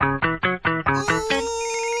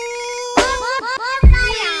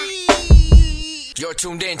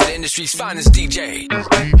tuned in to the industry's finest DJ. It's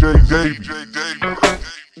DJ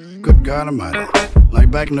Davy. Good God Almighty. Like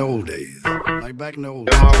back in the old days. Like back in the old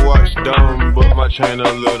days. My watch dumb, but my chain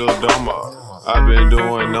a little dumber. I've been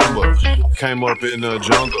doing numbers, came up in the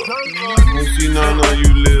jungle. Don't see none of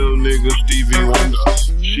you little niggas, Stevie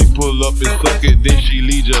Wonder. She pull up and suck it, then she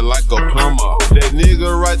lead you like a plumber. That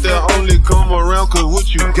nigga right there only come around cause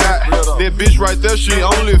what you got. That bitch right there, she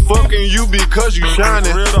only fucking you because you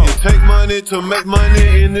shining. It take money to make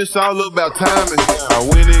money and it's all about timing. I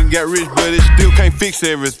went and got rich, but it still can't fix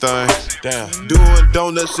everything. Damn, doing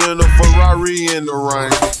donuts in a Ferrari in the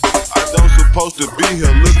rain. I don't supposed to be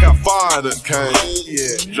here, look how far I done came.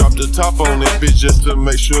 Yeah, drop the top on that bitch just to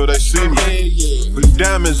make sure they see me. Blue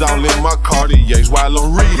diamonds all in my Cartiers while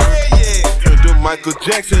I'm reading. Turned to Michael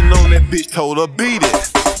Jackson on that bitch, told her beat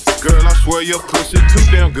it. Girl, I swear your pussy too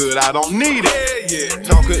damn good, I don't need it.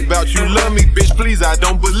 Talking about you love me, bitch, please, I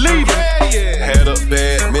don't believe it. Had a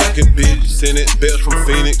bad Mexican bitch, sending bells from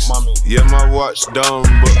Phoenix. Yeah, my watch dumb,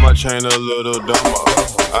 but my chain a little dumber.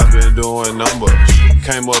 I've been doing numbers,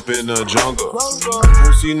 came up in the jungle.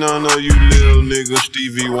 Don't see none of you little niggas,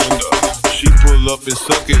 Stevie Wonder. She pull up and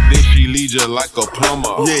suck it, then she lead you like a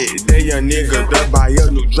plumber. Yeah, they young nigga that buy a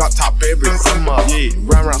new drop top every summer. Yeah,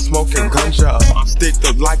 round smoking ganja, sticked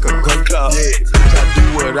up like a gun club. Yeah, bitch, I do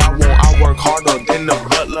what I want, I work harder than the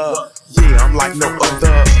butler. Yeah, I'm like no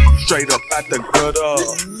other, straight up at the gutter.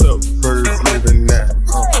 The birds living that,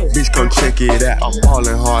 bitch come check it out. I'm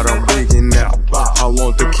ballin' hard, I'm digging out. I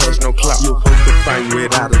want the cash, no clout. You supposed to find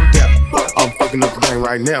without a doubt. I'm fucking up the game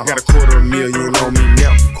right now. Got $250,000 on me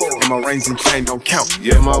now. And my rings and chain don't count.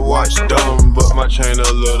 Yeah, my watch dumb, but my chain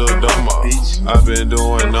a little dumber. I've been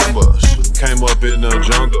doing numbers, came up in the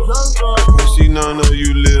jungle. Don't see none of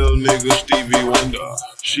you little niggas, Stevie Wonder.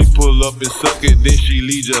 She pull up and suck it, then she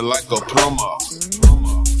lead you like a plumber.